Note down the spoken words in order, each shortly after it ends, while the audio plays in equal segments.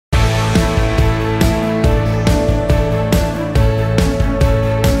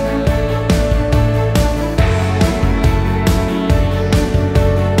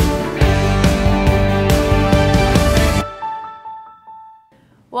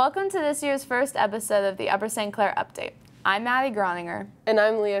Welcome to this year's first episode of the Upper St. Clair Update. I'm Maddie Groninger. And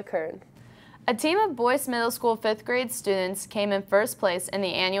I'm Leah Kern. A team of Boyce Middle School 5th grade students came in first place in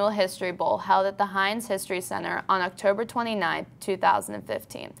the annual History Bowl held at the Heinz History Center on October 29,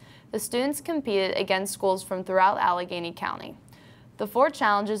 2015. The students competed against schools from throughout Allegheny County. The 4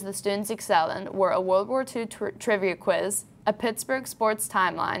 challenges the students excelled in were a World War II trivia quiz, a Pittsburgh sports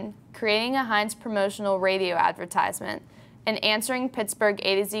timeline, creating a Heinz promotional radio advertisement, and answering Pittsburgh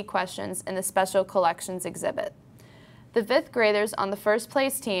A to Z questions in the Special Collections exhibit. The 5th graders on the first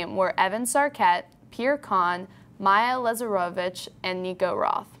place team were Evan Sarkett, Pierre Kahn, Maya Lezarovich, and Nico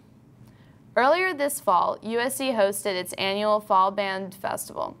Roth. Earlier this fall, USC hosted its annual Fall Band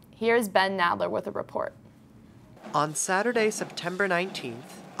Festival. Here's Ben Nadler with a report. On Saturday, September 19th,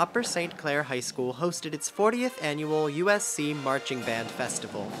 Upper St. Clair High School hosted its 40th annual USC Marching Band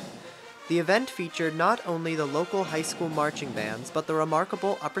Festival. The event featured not only the local high school marching bands, but the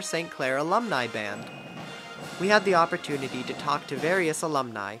remarkable Upper St. Clair Alumni Band. We had the opportunity to talk to various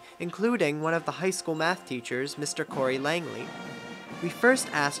alumni, including one of the high school math teachers, Mr. Corey Langley. We first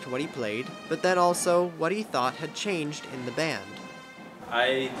asked what he played, but then also what he thought had changed in the band.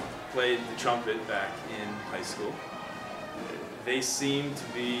 I played the trumpet back in high school. They seem to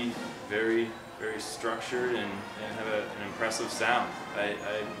be very structured and have an impressive sound.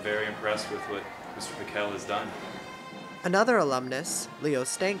 I'm very impressed with what Mr. Piquel has done. Another alumnus, Leo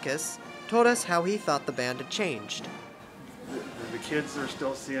Stankus, told us how he thought the band had changed. The kids are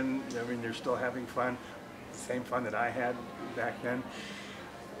still seeing, they're still having fun, same fun that I had back then.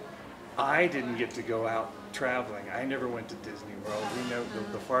 I didn't get to go out traveling. I never went to Disney World. We know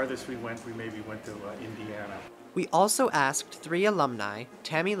the farthest we maybe went to Indiana. We also asked 3 alumni,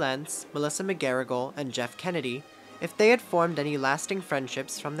 Tammy Lentz, Melissa McGarrigle, and Jeff Kennedy, if they had formed any lasting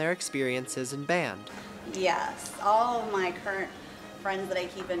friendships from their experiences in band. Yes, all of my current friends that I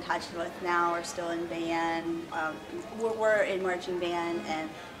keep in touch with now are still in band. We're in marching band, and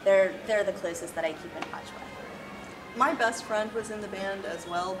they're the closest that I keep in touch with. My best friend was in the band as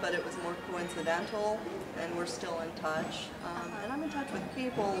well, but it was more coincidental, and we're still in touch. And I'm in touch with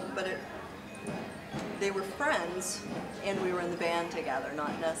people, but they were friends, and we were in the band together,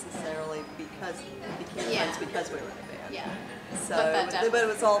 not necessarily because we became friends because we were in the band. Yeah. So, but it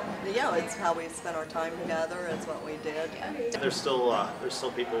was all, it's how we spent our time together. It's what we did. Yeah. There's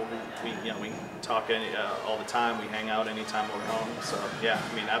still people we talk all the time. We hang out anytime we're home. So yeah,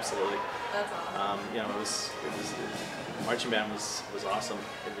 absolutely. That's awesome. It was marching band was awesome.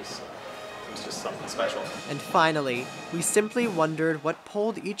 It was just something special. And finally, we simply wondered what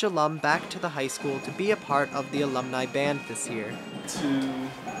pulled each alum back to the high school to be a part of the alumni band this year. To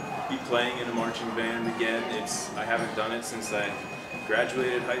be playing in a marching band again, I haven't done it since I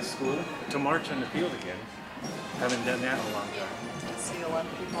graduated high school. To march on the field again, haven't done that in a long time. To see a lot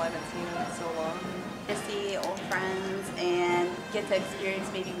of people I haven't seen in so long. To see old friends and get to experience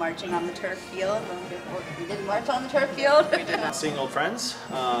maybe marching on the turf field. We didn't march on the turf field. We did not seeing old friends,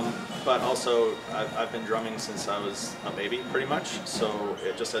 but also I've been drumming since I was a baby, pretty much. So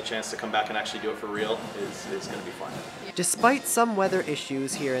just a chance to come back and actually do it for real is going to be fun. Despite some weather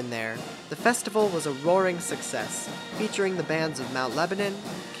issues here and there, the festival was a roaring success, featuring the bands of Mount Lebanon,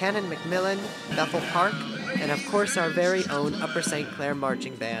 Canon Macmillan, Bethel Park, and of course our very own Upper St. Clair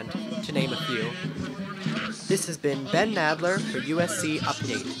Marching Band, to name a few. This has been Ben Nadler for USC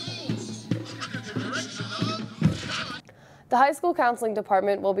Update. The high school counseling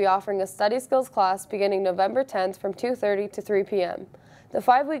department will be offering a study skills class beginning November 10th from 2:30 to 3 p.m. The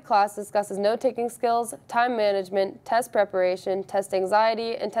 5-week class discusses note-taking skills, time management, test preparation, test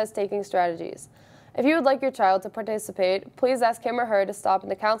anxiety, and test-taking strategies. If you would like your child to participate, please ask him or her to stop in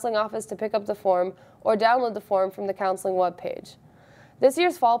the counseling office to pick up the form or download the form from the counseling webpage. This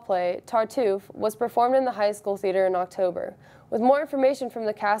year's fall play, Tartuffe, was performed in the high school theater in October. With more information from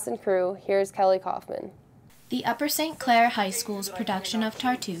the cast and crew, here's Kelly Kaufman. The Upper St. Clair High School's production of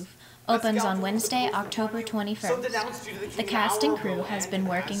Tartuffe opens on Wednesday, October 21st. The cast and crew has been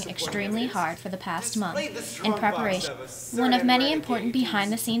working extremely hard for the past month in preparation. One of many important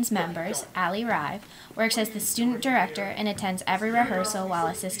behind-the-scenes members, Allie Rive, works as the student director and attends every rehearsal while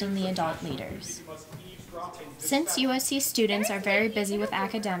assisting the adult leaders. Since USC students are very busy with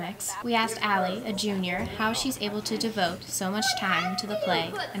academics, we asked Allie, a junior, how she's able to devote so much time to the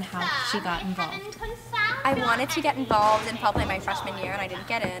play and how she got involved. I wanted to get involved in probably my freshman year and I didn't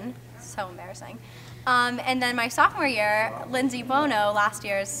get in. So embarrassing. And then my sophomore year, Lindsay Bono, last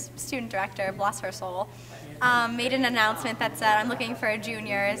year's student director, bless her soul, made an announcement that said, I'm looking for a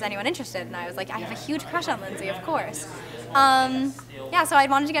junior, is anyone interested? And I was like, I have a huge crush on Lindsay, of course. Yeah, so I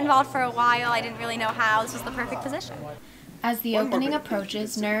wanted to get involved for a while. I didn't really know how. This was the perfect position. As the opening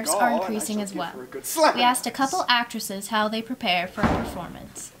approaches, nerves are increasing as well. We asked a couple actresses how they prepare for a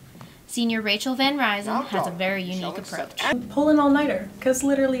performance. Senior Rachel Van Ryzen has a very unique approach. I pull an all-nighter, because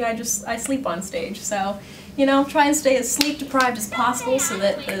literally I sleep on stage, so, you know, try and stay as sleep-deprived as possible so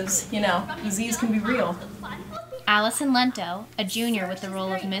that those, you know, disease can be real. Allison Lento, a junior with the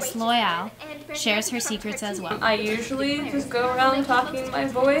role of Miss Loyal, shares her secrets as well. I usually just go around talking my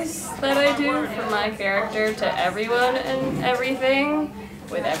voice that I do for my character to everyone and everything,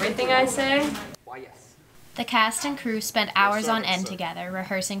 with everything I say. The cast and crew spent hours on end together,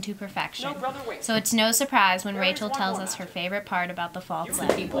 rehearsing to perfection. So it's no surprise when Rachel tells us her favorite part about the fall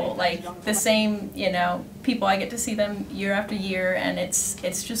play. People, like the same, you know, people, I get to see them year after year, and it's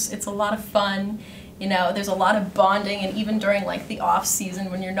a lot of fun. You know, there's a lot of bonding, and even during like the off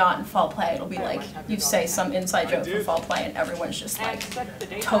season when you're not in fall play, it'll be like you say some inside joke from fall play and everyone's just like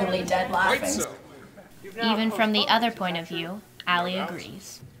totally dead laughing. Even from the other point of view, Allie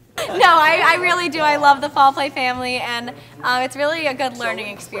agrees. No, I really do. I love the Fall Play family, and it's really a good learning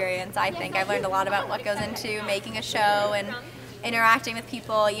experience, I think. I've learned a lot about what goes into making a show and interacting with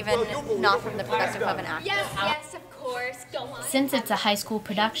people, even not from the perspective of an actor. Yes, of course. Go on. Since it's a high school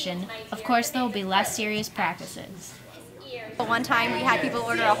production, of course there will be less serious practices. One time we had people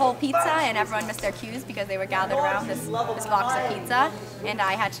order a whole pizza, and everyone missed their cues because they were gathered around this box of pizza, and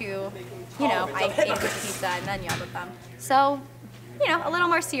I had to, you know, I ate the pizza and then yelled at them. So, you know, a little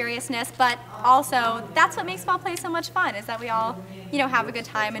more seriousness, but also that's what makes fall play so much fun, is that we all, you know, have a good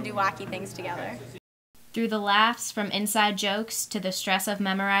time and do wacky things together. Through the laughs from inside jokes to the stress of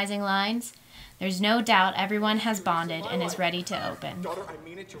memorizing lines, there's no doubt everyone has bonded and is ready to open.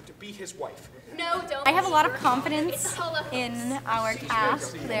 No, don't. I have a lot of confidence in our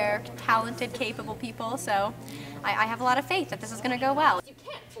cast. They're talented, capable people, so I have a lot of faith that this is going to go well. You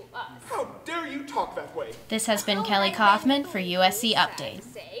can't fool us. How dare you talk that way? This has been Kelly Kaufman for USC Update.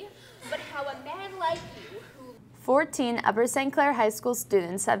 But how a man like you who 14 Upper St. Clair High School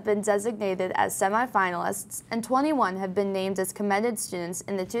students have been designated as semifinalists, and 21 have been named as commended students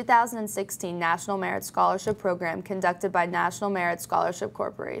in the 2016 National Merit Scholarship Program conducted by National Merit Scholarship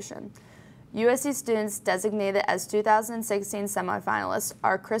Corporation. USC students designated as 2016 semifinalists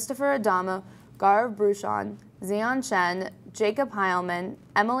are Christopher Adamo, Gaurav Bruchon, Zion Chen, Jacob Heilman,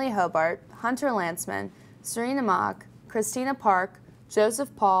 Emily Hobart, Hunter Lanceman, Serena Mock, Christina Park,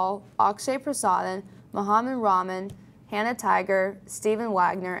 Joseph Paul, Akshay Prasadan, Mohammed Rahman, Hannah Tiger, Stephen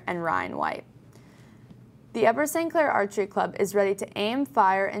Wagner, and Ryan White. The Upper St. Clair Archery Club is ready to aim,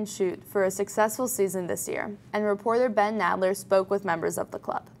 fire, and shoot for a successful season this year, and reporter Ben Nadler spoke with members of the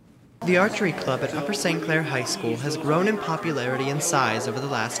club. The archery club at Upper St. Clair High School has grown in popularity and size over the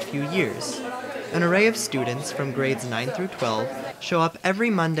last few years. An array of students from grades 9 through 12 show up every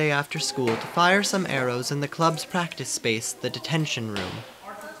Monday after school to fire some arrows in the club's practice space, the detention room.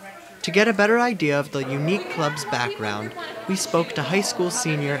 To get a better idea of the unique club's background, we spoke to high school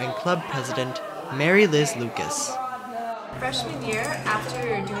senior and club president Mary Liz Lucas. Freshman year, after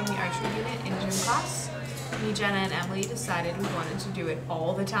doing the archery unit in gym class, me, Jenna, and Emily decided we wanted to do it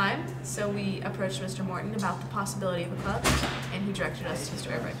all the time, so we approached Mr. Morton about the possibility of a club, and he directed us to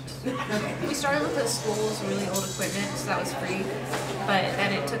Storybrooke. We started with the school's really old equipment, so that was free, but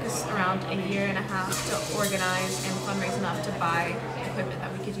then it took us around a year and a half to organize and fundraise enough to buy equipment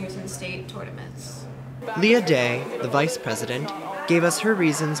that we could use in state tournaments. Leah Day, the vice president, gave us her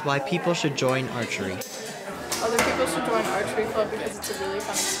reasons why people should join archery. Other people should join archery club because it's a really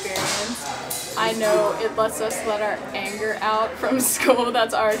fun experience. I know it lets us let our anger out from school.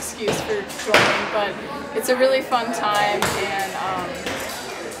 That's our excuse for joining, but it's a really fun time, and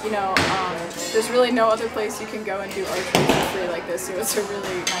there's really no other place you can go and do archery for free like this, so it's a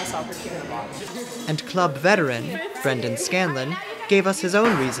really nice opportunity. And club veteran Brendan Scanlon gave us his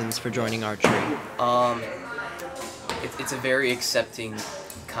own reasons for joining archery. It's a very accepting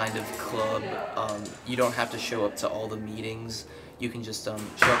kind of club. You don't have to show up to all the meetings. You can just show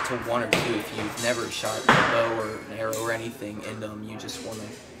up to one or two if you've never shot a bow or an arrow or anything, and you just want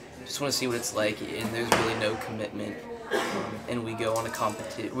to see what it's like. And there's really no commitment. And we go to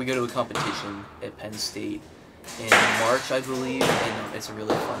a competition at Penn State in March, I believe, and it's a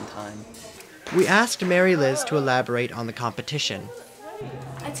really fun time. We asked Mary Liz to elaborate on the competition.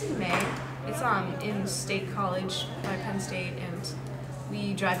 It's in May. It's in State College by Penn State, and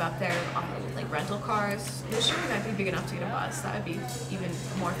we drive up there on like rental cars. This year we might be big enough to get a bus. That would be even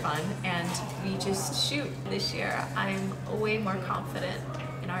more fun. And we just shoot. This year I'm way more confident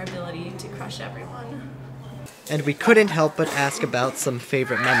in our ability to crush everyone. And we couldn't help but ask about some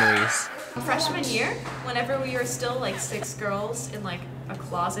favorite memories. Freshman year, whenever we were still like 6 girls in like a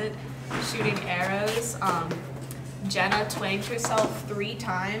closet shooting arrows, Jenna twanged herself 3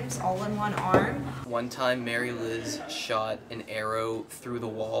 times, all in one arm. One time Mary Liz shot an arrow through the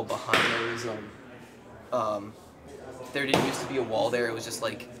wall behind her. There didn't used to be a wall there, it was just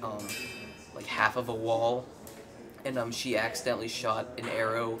like half of a wall. And she accidentally shot an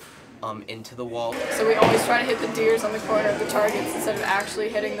arrow into the wall. So we always try to hit the deers on the corner of the targets instead of actually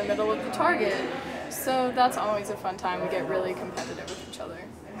hitting the middle of the target. So that's always a fun time. We get really competitive with each other.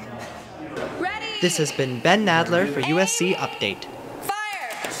 Ready? This has been Ben Nadler for USC Update.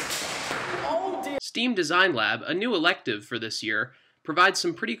 STEAM Design Lab, a new elective for this year, provides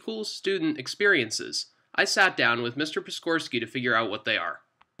some pretty cool student experiences. I sat down with Mr. Piskorski to figure out what they are.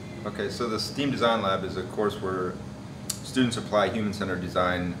 Okay, so the STEAM Design Lab is a course where students apply human-centered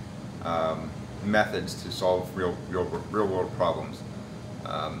design methods to solve real-world problems.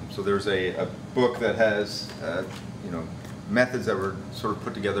 So there's a book that has methods that were sort of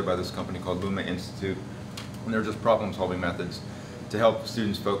put together by this company called Luma Institute, and they're just problem-solving methods to help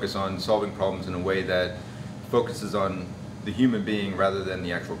students focus on solving problems in a way that focuses on the human being rather than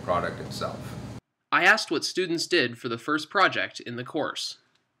the actual product itself. I asked what students did for the first project in the course.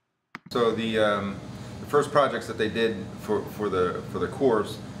 So the first projects that they did for the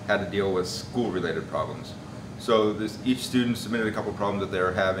course had to deal with school-related problems. So each student submitted a couple problems that they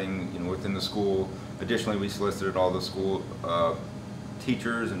were having within the school. Additionally, we solicited all the school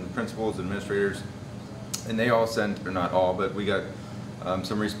teachers and principals, administrators, and they all sent, or not all, but we got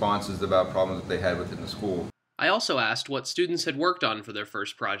some responses about problems that they had within the school. I also asked what students had worked on for their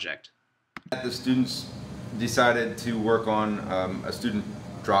first project. The students decided to work on a student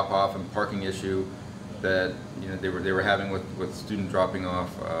drop-off and parking issue that they were having with student dropping off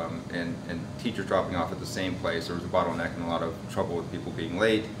and teachers dropping off at the same place. There was a bottleneck and a lot of trouble with people being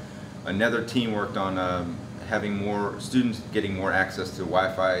late. Another team worked on having more students getting more access to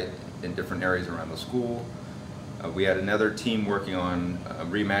Wi-Fi in different areas around the school. We had another team working on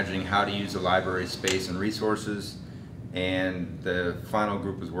reimagining how to use the library space and resources, and the final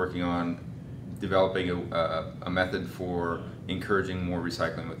group was working on developing a method for encouraging more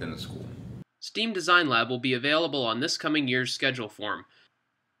recycling within the school. STEAM Design Lab will be available on this coming year's schedule form.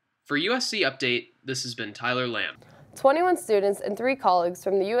 For USC Update, this has been Tyler Lamb. 21 students and 3 colleagues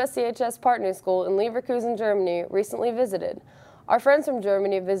from the USCHS Partner School in Leverkusen, Germany recently visited. Our friends from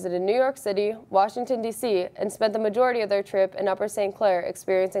Germany visited New York City, Washington, D.C., and spent the majority of their trip in Upper St. Clair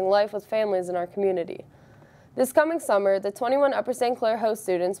experiencing life with families in our community. This coming summer, the 21 Upper St. Clair host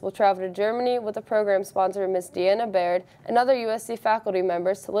students will travel to Germany with the program sponsor Ms. Deanna Baird and other USC faculty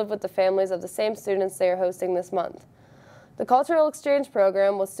members to live with the families of the same students they are hosting this month. The Cultural Exchange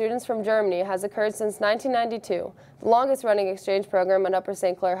Program with students from Germany has occurred since 1992, the longest-running exchange program at Upper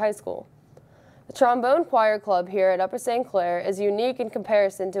St. Clair High School. The Trombone Choir Club here at Upper St. Clair is unique in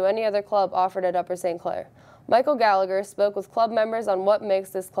comparison to any other club offered at Upper St. Clair. Michael Gallagher spoke with club members on what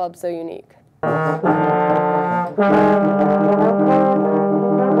makes this club so unique.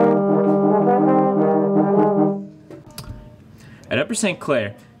 At Upper St.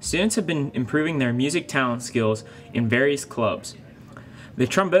 Clair, students have been improving their music talent skills in various clubs. The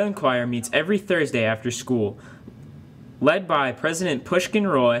trombone choir meets every Thursday after school, led by President Pushkin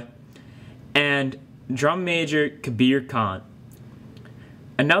Roy and drum major Kabir Khan.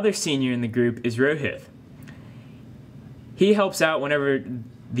 Another senior in the group is Rohith. He helps out whenever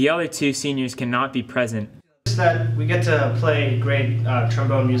the other 2 seniors cannot be present. That we get to play great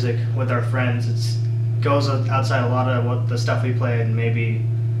trombone music with our friends. It goes outside a lot of what the stuff we play in maybe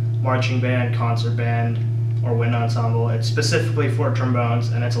marching band, concert band, or wind ensemble. It's specifically for trombones,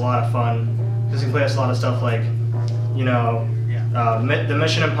 and it's a lot of fun because we play us a lot of stuff like, the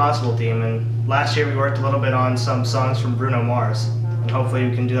Mission Impossible theme. And last year we worked a little bit on some songs from Bruno Mars, and hopefully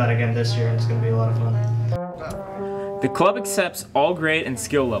we can do that again this year, and it's going to be a lot of fun. The club accepts all grade and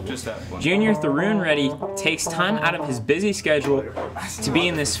skill levels. Junior Tharoon Reddy takes time out of his busy schedule to be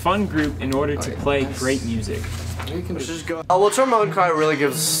in this fun group in order to play great music. Well, trombone choir really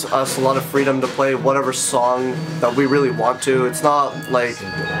gives us a lot of freedom to play whatever song that we really want to. It's not like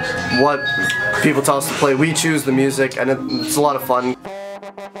what people tell us to play. We choose the music, and it's a lot of fun.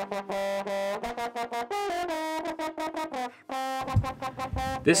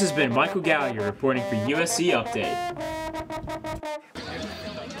 This has been Michael Gallagher reporting for USC Update.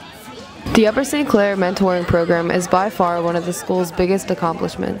 The Upper St. Clair Mentoring Program is by far one of the school's biggest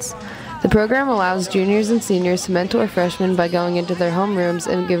accomplishments. The program allows juniors and seniors to mentor freshmen by going into their homerooms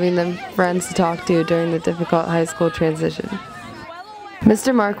and giving them friends to talk to during the difficult high school transition.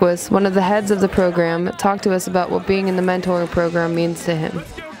 Mr. Marquis, one of the heads of the program, talked to us about what being in the mentoring program means to him.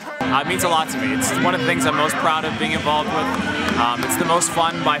 It means a lot to me. It's one of the things I'm most proud of being involved with. It's the most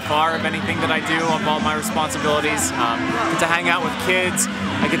fun by far of anything that I do, of all my responsibilities. Get to hang out with kids,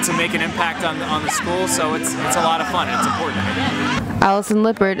 I get to make an impact on the school, so it's a lot of fun and it's important. Allison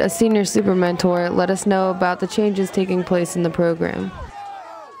Lippert, a senior super mentor, let us know about the changes taking place in the program.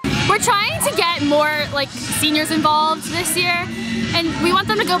 We're trying to get more seniors involved this year, and we want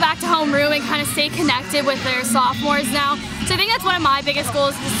them to go back to homeroom and kind of stay connected with their sophomores now. So I think that's one of my biggest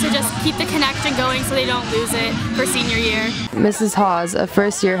goals, is to just keep the connection going so they don't lose it for senior year. Mrs. Hawes, a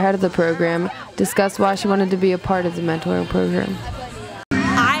first-year head of the program, discussed why she wanted to be a part of the mentoring program.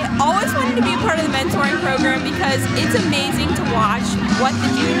 I always wanted to be a part of the mentoring program because it's amazing to watch what the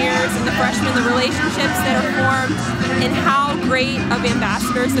juniors and the freshmen, the relationships that are formed, and how great of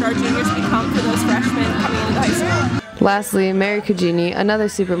ambassadors that our juniors become for those freshmen coming into high school. Lastly, Mary Cugini, another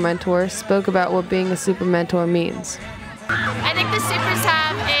super mentor, spoke about what being a super mentor means. I think the supers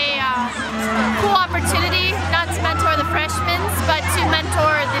have a cool opportunity not to mentor the freshmen, but to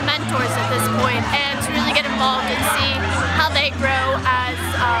mentor the mentors at this point and to really get involved and see how they grow as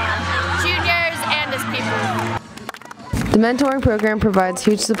juniors and as people. The mentoring program provides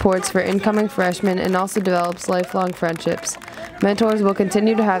huge supports for incoming freshmen and also develops lifelong friendships. Mentors will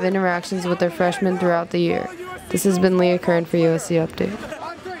continue to have interactions with their freshmen throughout the year. This has been Leah Kern for USC Update.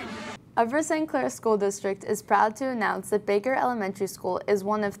 Upper St. Clair School District is proud to announce that Baker Elementary School is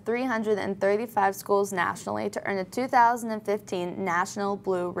one of 335 schools nationally to earn a 2015 National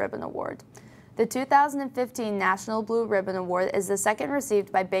Blue Ribbon Award. The 2015 National Blue Ribbon Award is the second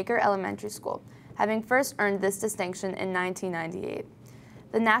received by Baker Elementary School, having first earned this distinction in 1998.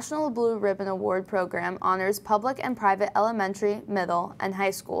 The National Blue Ribbon Award program honors public and private elementary, middle, and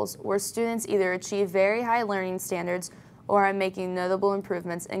high schools where students either achieve very high learning standards or are making notable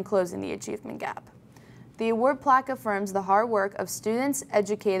improvements in closing the achievement gap. The award plaque affirms the hard work of students,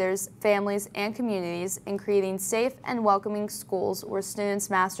 educators, families, and communities in creating safe and welcoming schools where students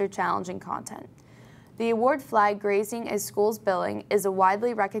master challenging content. The award flag gracing a school's building is a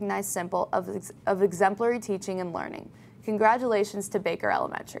widely recognized symbol of exemplary teaching and learning. Congratulations to Baker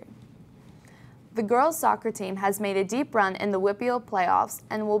Elementary. The girls' soccer team has made a deep run in the WPIAL playoffs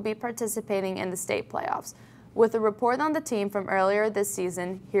and will be participating in the state playoffs. With a report on the team from earlier this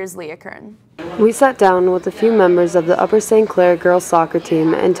season, here's Leah Kern. We sat down with a few members of the Upper St. Clair girls soccer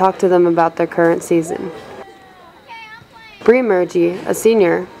team and talked to them about their current season. Bree Murgy, a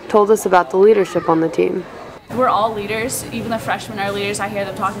senior, told us about the leadership on the team. We're all leaders, even the freshmen are leaders. I hear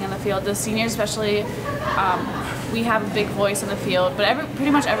them talking on the field. The seniors especially, we have a big voice on the field, but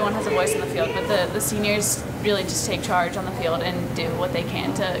pretty much everyone has a voice on the field, but the seniors really just take charge on the field and do what they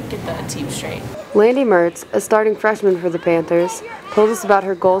can to get the team straight. Landy Mertz, a starting freshman for the Panthers, told us about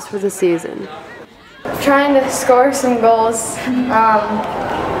her goals for the season. Trying to score some goals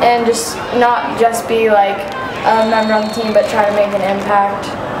and just not just be like a member on the team, but try to make an impact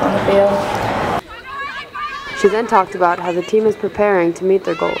on the field. She then talked about how the team is preparing to meet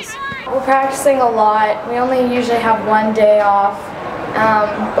their goals. We're practicing a lot. We only usually have one day off,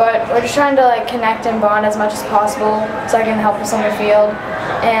 but we're just trying to connect and bond as much as possible so I can help us on the field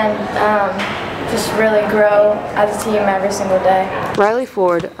and just really grow as a team every single day. Riley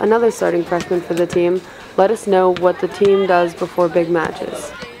Ford, another starting freshman for the team, let us know what the team does before big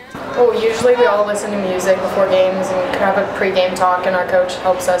matches. Well, usually we all listen to music before games and have a pre-game talk, and our coach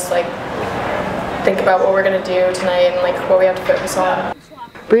helps us think about what we're going to do tonight and what we have to focus on.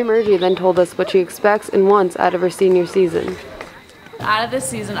 Bree Murgy then told us what she expects and wants out of her senior season. Out of this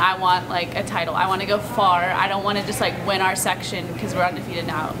season, I want a title. I want to go far. I don't want to just win our section because we're undefeated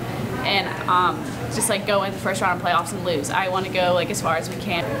now, and just go in the first round of playoffs and lose. I want to go as far as we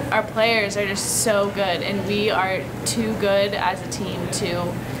can. Our players are just so good, and we are too good as a team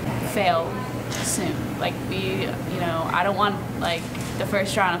to fail soon. I don't want the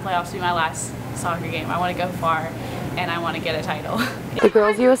first round of playoffs to be my last soccer game. I want to go far, and I want to get a title. The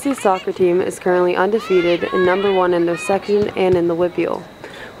girls' USC soccer team is currently undefeated and #1 in their section and in the WPIAL.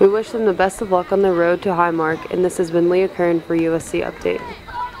 We wish them the best of luck on the road to Highmark, and this has been Leah Kern for USC Update.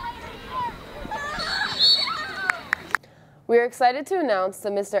 We are excited to announce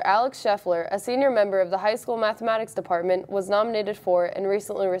that Mr. Alex Scheffler, a senior member of the high school mathematics department, was nominated for and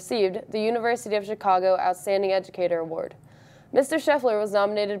recently received the University of Chicago Outstanding Educator Award. Mr. Scheffler was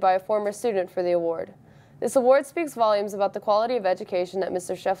nominated by a former student for the award. This award speaks volumes about the quality of education that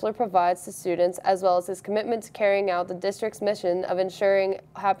Mr. Scheffler provides to students, as well as his commitment to carrying out the district's mission of ensuring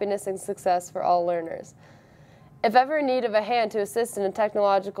happiness and success for all learners. If ever in need of a hand to assist in a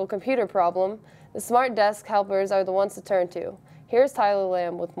technological computer problem, the Smart Desk helpers are the ones to turn to. Here's Tyler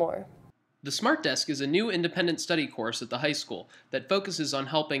Lamb with more. The Smart Desk is a new independent study course at the high school that focuses on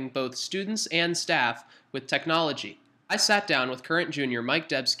helping both students and staff with technology. I sat down with current junior Mike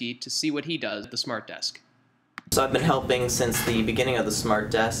Debsky to see what he does at the Smart Desk. So I've been helping since the beginning of the Smart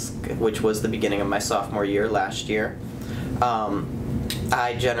Desk, which was the beginning of my sophomore year last year.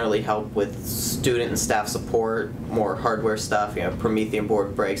 I generally help with student and staff support, more hardware stuff, Promethean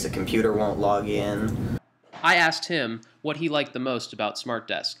board breaks, a computer won't log in. I asked him what he liked the most about Smart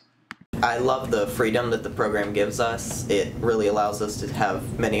Desk. I love the freedom that the program gives us. It really allows us to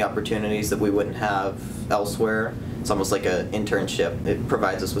have many opportunities that we wouldn't have elsewhere. It's almost like an internship. It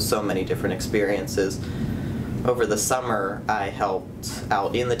provides us with so many different experiences. Over the summer, I helped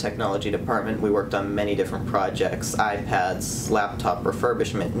out in the technology department. We worked on many different projects, iPads, laptop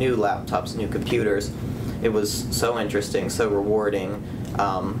refurbishment, new laptops, new computers. It was so interesting, so rewarding,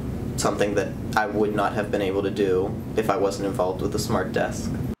 something that I would not have been able to do if I wasn't involved with the Smart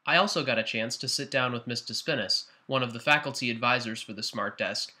Desk. I also got a chance to sit down with Ms. Despinis, one of the faculty advisors for the Smart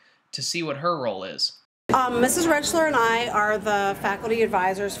Desk, to see what her role is. Mrs. Rentschler and I are the faculty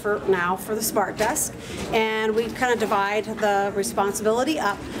advisors for the Smart Desk, and we kind of divide the responsibility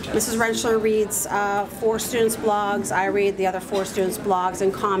up. Mrs. Rentschler reads 4 students' blogs, I read the other 4 students' blogs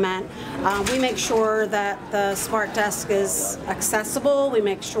and comment. We make sure that the Smart Desk is accessible. We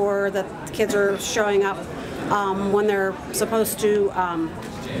make sure that the kids are showing up when they're supposed to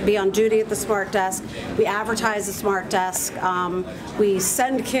be on duty at the Smart Desk. We advertise the Smart Desk. We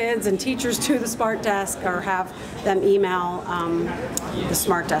send kids and teachers to the Smart Desk or have them email the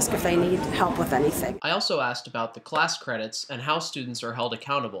Smart Desk if they need help with anything. I also asked about the class credits and how students are held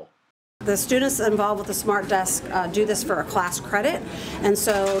accountable. The students involved with the Smart Desk do this for a class credit, and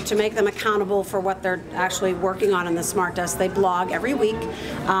so to make them accountable for what they're actually working on in the Smart Desk, they blog every week.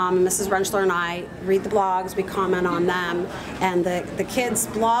 Mrs. Rentschler and I read the blogs, we comment on them, and the kids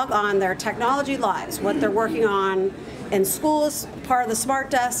blog on their technology lives, what they're working on in school as part of the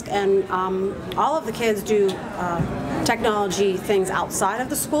Smart Desk, and all of the kids do technology things outside of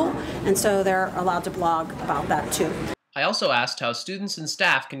the school, and so they're allowed to blog about that too. I also asked how students and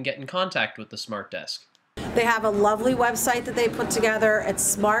staff can get in contact with the Smart Desk. They have a lovely website that they put together.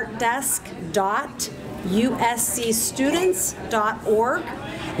 It's smartdesk.uscstudents.org.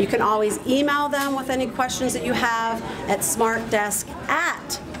 You can always email them with any questions that you have at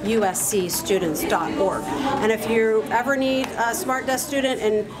smartdesk@uscstudents.org. And if you ever need a Smart Desk student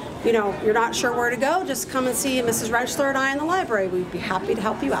and you're not sure where to go, just come and see Mrs. Rentschler and I in the library. We'd be happy to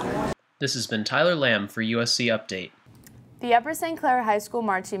help you out. This has been Tyler Lamb for USC Update. The Upper St. Clair High School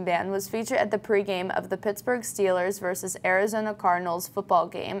Marching Band was featured at the pregame of the Pittsburgh Steelers versus Arizona Cardinals football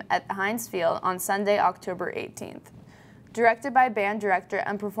game at Heinz Field on Sunday, October 18th. Directed by band director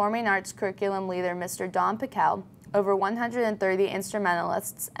and performing arts curriculum leader Mr. Don Pickell, over 130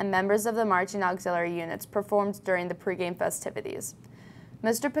 instrumentalists and members of the marching auxiliary units performed during the pregame festivities.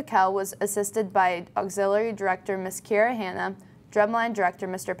 Mr. Pickell was assisted by auxiliary director Ms. Kira Hanna, drumline director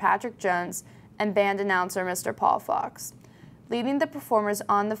Mr. Patrick Jones, and band announcer Mr. Paul Fox. Leading the performers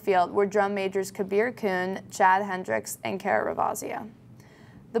on the field were drum majors Kabir Kuhn, Chad Hendricks, and Kara Ravazia.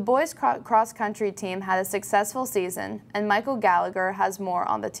 The boys' cross-country team had a successful season, and Michael Gallagher has more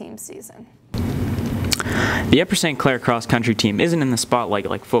on the team's season. The Upper St. Clair cross-country team isn't in the spotlight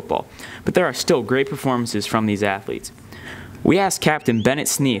like football, but there are still great performances from these athletes. We asked Captain Bennett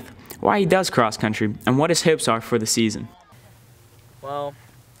Sneath why he does cross-country and what his hopes are for the season. Well,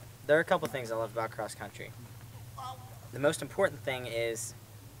 there are a couple things I love about cross-country. The most important thing is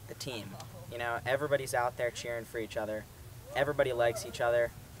the team. Everybody's out there cheering for each other. Everybody likes each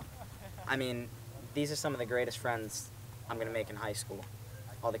other. I mean, these are some of the greatest friends I'm going to make in high school.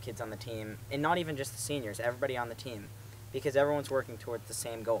 All the kids on the team, and not even just the seniors, everybody on the team, because everyone's working towards the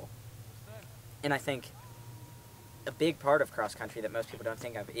same goal. And I think a big part of cross-country that most people don't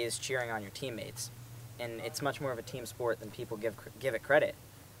think of is cheering on your teammates. And it's much more of a team sport than people give it credit.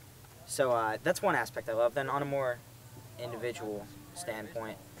 So that's one aspect I love. Then on a more individual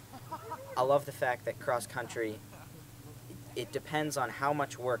standpoint, I love the fact that cross-country, it depends on how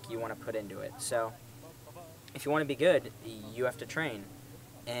much work you want to put into it. So if you want to be good, you have to train,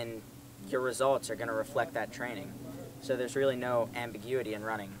 and your results are going to reflect that training. So there's really no ambiguity in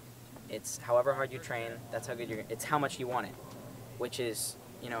running. It's however hard you train, that's how good it's how much you want it, which is,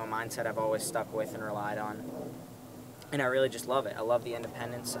 a mindset I've always stuck with and relied on. And I really just love it. I love the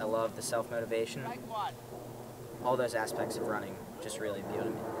independence. I love the self-motivation. All those aspects of running just really appeal to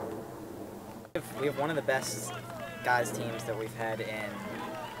me. We have one of the best guys teams that we've had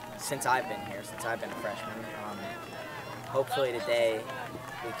since I've been here, since I've been a freshman. Hopefully today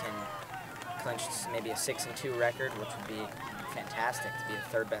we can clinch maybe a 6-2 record, which would be fantastic to be the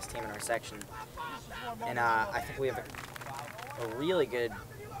third best team in our section. And I think we have a really good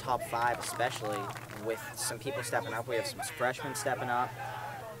top 5 especially, with some people stepping up. We have some freshmen stepping up,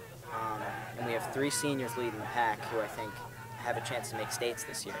 and we have 3 seniors leading the pack who I think have a chance to make states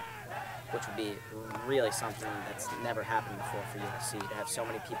this year, which would be really something that's never happened before for USC, to have so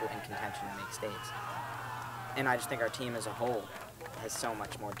many people in contention to make states. And I just think our team as a whole has so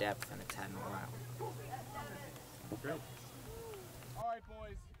much more depth than it's had in a while. Great. All right,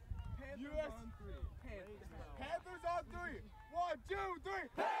 boys. Panthers on 3. Panthers on 3. 1, 2, 3.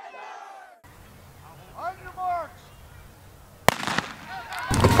 Panthers! On your marks.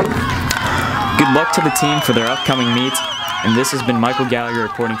 Good luck to the team for their upcoming meets, and this has been Michael Gallagher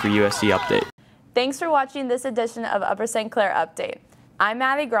reporting for USC Update. Thanks for watching this edition of Upper St. Clair Update. I'm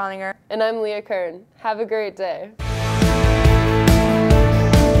Maddie Groninger. And I'm Leah Kern. Have a great day.